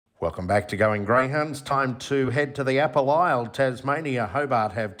Welcome back to Going Greyhounds. Time to head to the Apple Isle. Tasmania,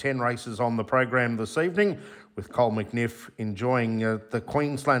 Hobart have 10 races on the program this evening, with Cole McNiff enjoying the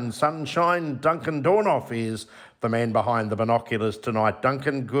Queensland sunshine. Duncan Dornauf is the man behind the binoculars tonight.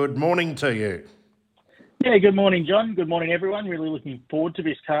 Duncan, good morning to you. Yeah, good morning, John. Good morning, everyone. Really looking forward to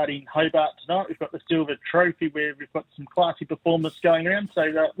this card in Hobart tonight. We've got the Silver Trophy where we've got some classy performers going around,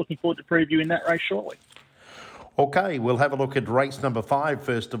 so looking forward to previewing that race shortly. Okay, we'll have a look at race number 5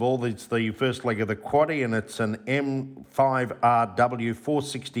 first of all. It's the first leg of the quaddie and it's an M5RW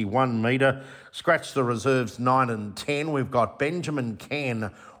 461 metre. Scratch the reserves 9 and 10. We've got Benjamin Can,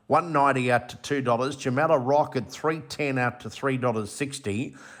 $1.90 out to $2. Jamala Rock at $3.10 out to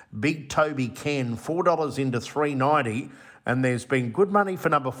 $3.60. Big Toby Ken, $4 into $3.90. And there's been good money for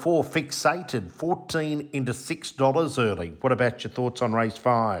number 4, Fixated, 14 into $6 early. What about your thoughts on race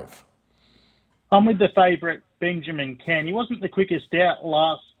 5? I'm with the favourite, Benjamin Can. He wasn't the quickest out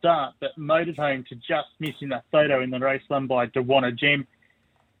last start, but motored home to just missing that photo in the race run by Dewana Gem.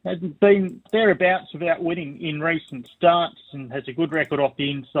 Has been thereabouts without winning in recent starts and has a good record off the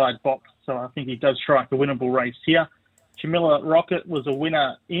inside box, so I think he does strike a winnable race here. Jamila Rocket was a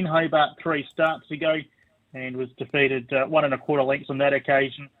winner in Hobart 3 starts ago and was defeated 1 1/4 lengths on that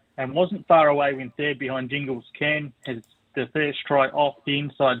occasion and wasn't far away when third behind Jingles Can. Has the first try off the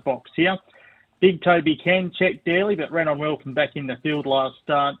inside box here. Big Toby Can checked early, but ran on well from back in the field last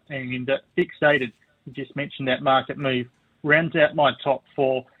start and Fixated. You just mentioned that market move. Rounds out my top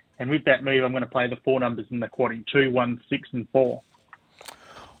 4, and with that move, I'm going to play the 4 numbers in the quaddie, 2, 1, 6 and 4.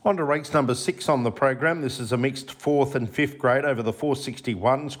 On to race number 6 on the program. This is a mixed 4th and 5th grade over the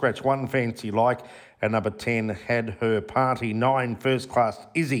 461. Scratch 1 Fancy Like and number 10 Had Her Party. 9 First Class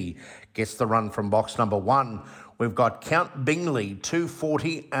Izzy gets the run from box number 1. We've got Count Bingley,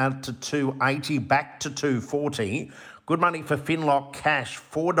 240 out to 280, back to 240. Good money for Finlock Cash,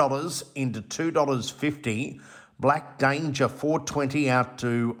 $4 into $2.50. Black Danger, 420 out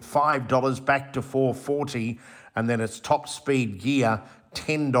to $5, back to $4.40. And then it's Top Speed Gear,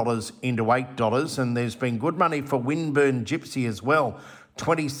 $10 into $8. And there's been good money for Windburn Gypsy as well,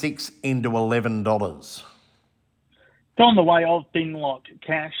 26 into $11. On the way of Finlock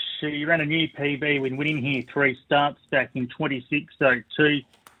Cash, he ran a new PB when winning here 3 starts back in 26.02.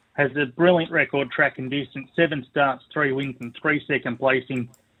 Has a brilliant record track and distance, 7 starts, 3 wins and 3 second placing,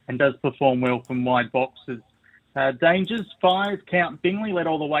 and does perform well from wide boxes. Dangers, 5, Count Bingley, led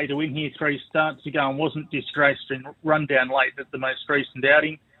all the way to win here 3 starts ago and wasn't disgraced and run down late at the most recent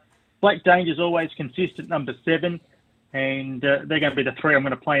outing. Black Danger's always consistent, number 7, and they're going to be the 3 I'm going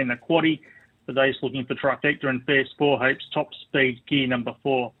to play in the quaddie. For those looking for trifecta and First 4 Hopes, Top Speed Gear number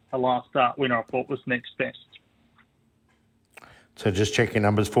 4, a last start winner I thought was next best. So just check your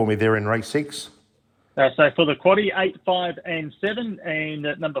numbers for me there in race 6. So for the quaddie, 8, 5 and 7,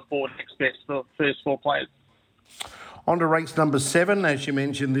 and number 4 next best for First 4 players. On to race number 7. As you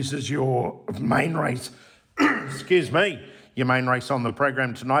mentioned, this is your main race. Excuse me. Your main race on the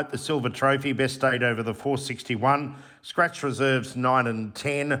program tonight, the Silver Trophy, best stayed over the 461. Scratch reserves 9 and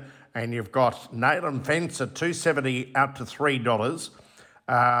 10. And you've got Nail and Fence at $2.70 out to $3.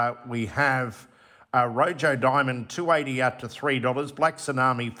 We have Rojo Diamond, $2.80 out to $3. Black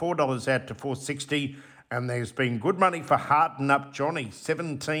Tsunami, $4 out to $4.60. And there's been good money for Harden Up Johnny,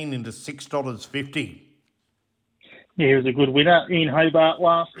 17 into $6.50. Yeah, he was a good winner in Hobart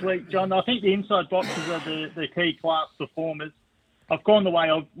last week, John. I think the inside boxes are the key class performers. I've gone the way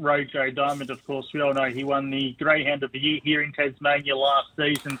of Rojo Diamond, of course. We all know he won the Greyhound of the Year here in Tasmania last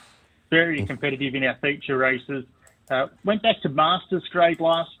season. Very competitive in our feature races. Went back to Masters grade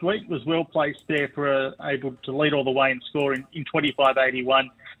last week, was well placed there for able to lead all the way and score in 25.81,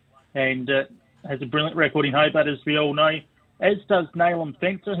 and has a brilliant record in Hobart, as we all know, as does Nail and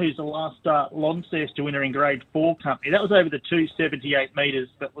Fencer, who's the last start Launceston winner in grade 4 company. That was over the 278 metres,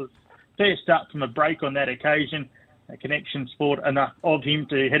 but was fair start from a break on that occasion. Connection sport enough of him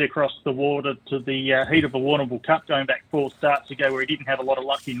to head across the water to the heat of a Warrnambool Cup going back 4 starts ago where he didn't have a lot of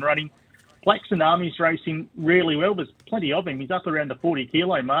luck in running. Black Tsunami's racing really well. There's plenty of him. He's up around the 40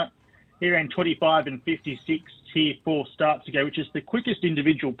 kilo mark. He ran 25 and 56 here 4 starts ago, which is the quickest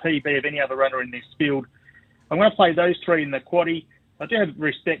individual PB of any other runner in this field. I'm going to play those 3 in the quaddie. I do have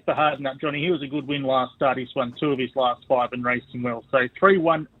respect for Harden Up Johnny. He was a good win last start. He's won 2 of his last 5 and racing well. So 3,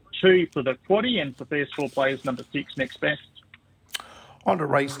 1, 2 for the quaddie, and for First 4 players, number 6 next best. On to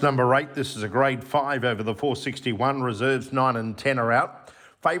race number 8. This is a grade 5 over the 461. Reserves 9 and 10 are out.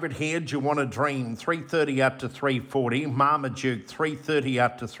 Favourite here, Do You Want a Dream, $3.30 out to $3.40. Marmaduke, $3.30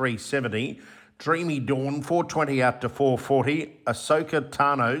 out to $3.70. Dreamy Dawn, $4.20 out to $4.40. Ahsoka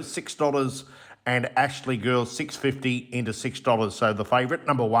Tano, $6 and Ashley Girl $6.50 into $6. So the favourite,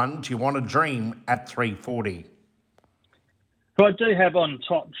 number 1, Do You Want a Dream at $3.40. Who I do have on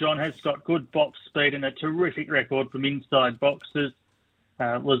top, John, has got good box speed and a terrific record from inside boxes.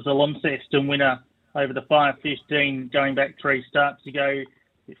 Was the Launceston winner over the 5.15 going back 3 starts ago.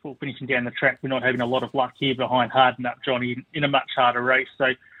 Before finishing down the track, we're not having a lot of luck here behind Harden Up Johnny in a much harder race.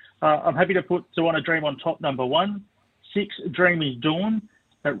 So I'm happy to put To Want a Dream on top, number 1. 6, Dreamy Dawn.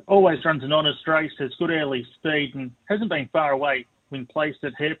 Always runs an honest race, has good early speed and hasn't been far away when placed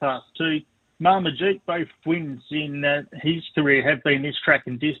at Hair Past 2. Marmaduke, both wins in his career have been this track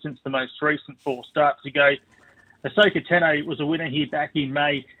and distance, the most recent 4 starts ago. Ahsoka Tano was a winner here back in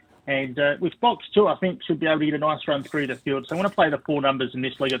May, and with box 2, I think should be able to get a nice run through the field. So I want to play the 4 numbers in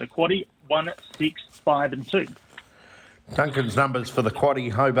this leg of the quaddie, 1, 6, 5 and 2. Duncan's numbers for the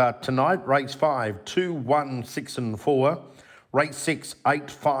quaddie Hobart tonight: race 5, 2, 1, 6 and 4. Race 6, 8,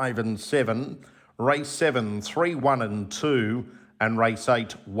 5 and 7. Race 7, 3, 1 and 2. And race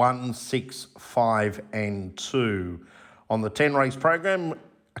 8, 1, 6, 5 and 2. On the 10 race program,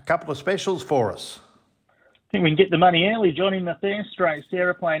 a couple of specials for us. I think we can get the money early, John, in the first race.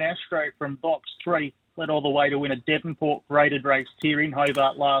 Aeroplane Astro from box 3 led all the way to win a Devonport graded race here in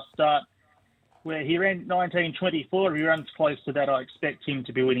Hobart last start, where he ran 19.24. If he runs close to that, I expect him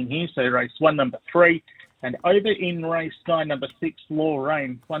to be winning here. So race 1, number 3. And over in race 9, number 6, Law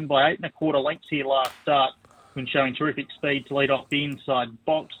Rain, won by 8 1/4 lengths here last start when showing terrific speed to lead off the inside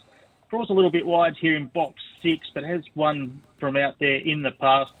box. Draws a little bit wide here in box 6, but has won from out there in the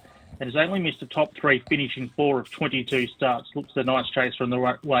past and has only missed a top 3 finish in 4 of 22 starts. Looks a nice chase from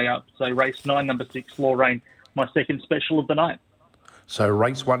the way up. So race 9, number 6, Law Rain, my second special of the night. So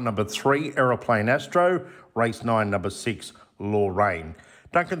race 1, number 3, Aeroplane Astro. Race 9, number 6, Law Rain.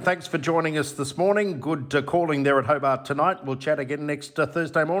 Duncan, thanks for joining us this morning. Good calling there at Hobart tonight. We'll chat again next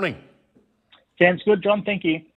Thursday morning. Sounds good, John. Thank you.